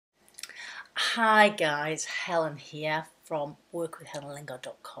Hi guys, Helen here from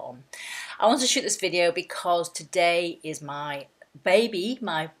workwithhelenlingard.com. I want to shoot this video because today is my baby,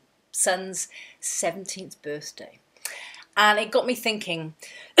 my son's 17th birthday. And it got me thinking,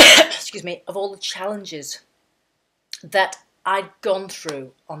 excuse me, of all the challenges that I'd gone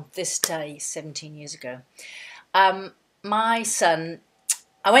through on this day 17 years ago. My son,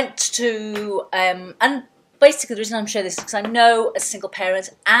 I went to, and basically the reason I'm sharing this is because I know as single parents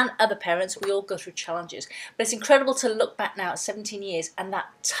and other parents, we all go through challenges. But it's incredible to look back now at 17 years and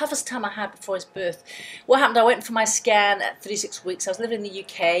that toughest time I had before his birth. What happened, I went for my scan at 36 weeks. I was living in the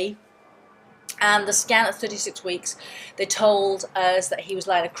UK. And the scan at 36 weeks, they told us that he was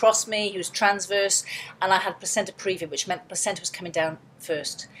lying across me, he was transverse, and I had placenta previa, which meant the placenta was coming down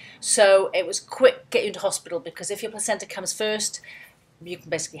first. So it was quick, get you into hospital, because if your placenta comes first, you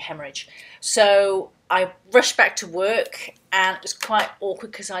can basically hemorrhage. So I rushed back to work, and it was quite awkward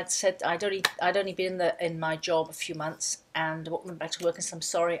because I'd said I'd only been in my job a few months, and I went back to work and said, I'm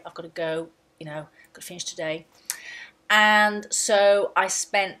sorry, I've got to go, got to finish today. And so I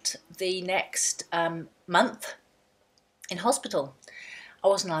spent the next month in hospital. I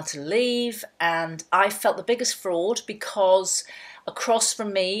wasn't allowed to leave, and I felt the biggest fraud because across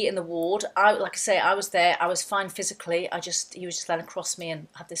from me in the ward, like I say, I was there, I was fine physically, he was just lying across me and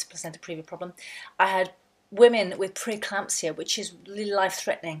had this placenta previa problem. I had women with preeclampsia, which is really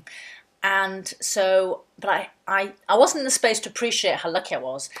life-threatening. And so, but I wasn't in the space to appreciate how lucky I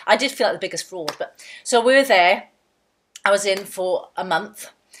was. I did feel like the biggest fraud, but so we were there. I was in for a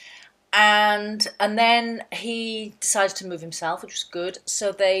month, and then he decided to move himself, which was good,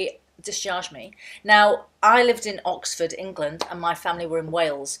 so they discharged me. Now, I lived in Oxford, England, and my family were in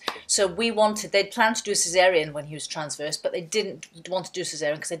Wales, so they'd planned to do a caesarean when he was transverse, but they didn't want to do a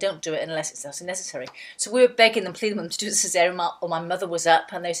caesarean because they don't do it unless it's absolutely necessary. So we were begging them, pleading them to do the caesarean, or my mother was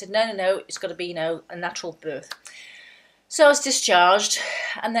up, and they said, no, it's got to be, a natural birth. So I was discharged,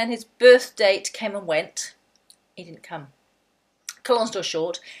 and then his birth date came and went. He didn't come. Cut long story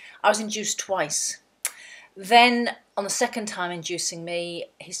short, I was induced twice. Then, on the second time inducing me,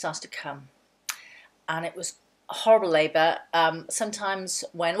 he started to come. And it was a horrible labour. Sometimes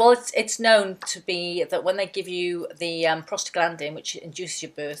it's known to be that when they give you the prostaglandin, which induces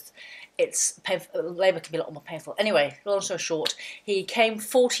your birth, labour can be a lot more painful. Anyway, long story short, he came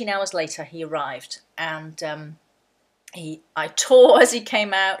 14 hours later, he arrived. And I tore as he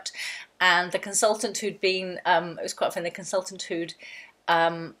came out. And the consultant who'd been, it was quite funny, the consultant who'd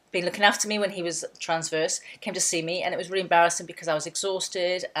been looking after me when he was transverse came to see me, and it was really embarrassing because I was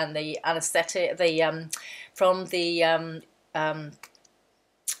exhausted, and the anaesthetic,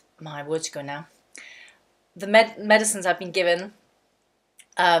 my words go now, the medicines I've been given,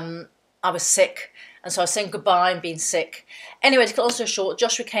 I was sick, and so I was saying goodbye and being sick. Anyway, to cut long story short,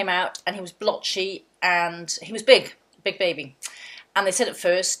 Joshua came out, and he was blotchy, and he was big baby. And they said at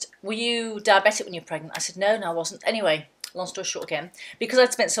first, were you diabetic when you were pregnant? I said, no, I wasn't. Anyway, long story short again, because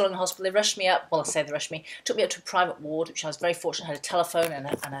I'd spent so long in hospital, they rushed me up, took me up to a private ward, which I was very fortunate, I had a telephone and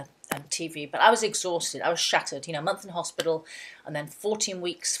a TV, but I was exhausted, I was shattered, a month in hospital, and then 14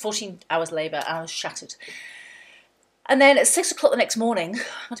 hours labour, and I was shattered. And then at 6 o'clock the next morning,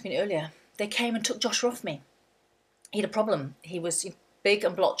 might have been earlier, they came and took Joshua off me. He had a problem. He was big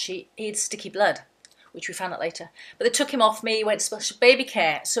and blotchy, he had sticky blood, which we found out later. But they took him off me, he went to special baby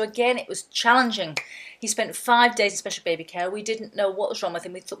care. So again, it was challenging. He spent 5 days in special baby care. We didn't know what was wrong with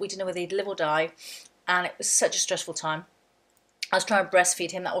him. We didn't know whether he'd live or die. And it was such a stressful time. I was trying to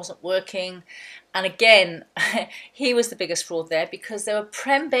breastfeed him, that wasn't working. And again, he was the biggest fraud there because there were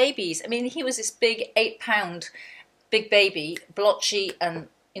prem babies. I mean, he was this big 8-pound big baby, blotchy and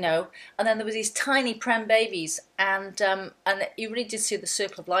and then there was these tiny prem babies, and you really did see the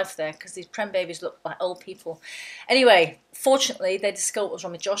circle of life there because these prem babies looked like old people. Anyway, fortunately, they discovered what was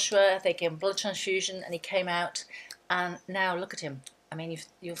wrong with Joshua. They gave him blood transfusion, and he came out. And now look at him. I mean,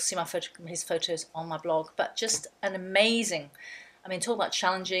 you'll see his photos on my blog, but just an amazing. I mean, talk about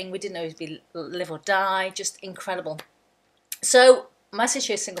challenging. We didn't know he'd be live or die. Just incredible. So my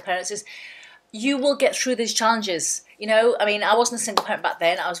situation as single parents is, you will get through these challenges. I mean, I wasn't a single parent back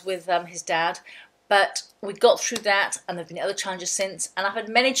then. I was with his dad, but we got through that, and there have been other challenges since. And I've had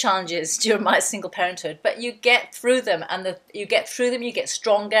many challenges during my single parenthood, but you get through them, and you get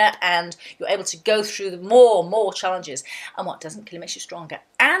stronger, and you're able to go through the more challenges. And what doesn't kill you makes you stronger.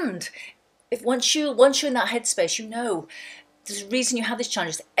 And once you're in that headspace, there's a reason you have these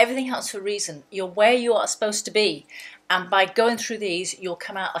challenges. Everything happens for a reason. You're where you are supposed to be. And by going through these, you'll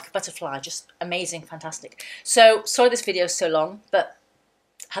come out like a butterfly. Just amazing, fantastic. So, sorry this video is so long, but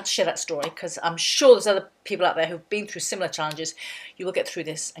I had to share that story because I'm sure there's other people out there who've been through similar challenges. You will get through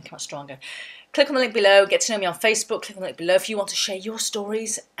this and come out stronger. Click on the link below, get to know me on Facebook, click on the link below if you want to share your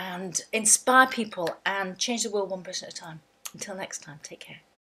stories and inspire people and change the world one person at a time. Until next time, take care.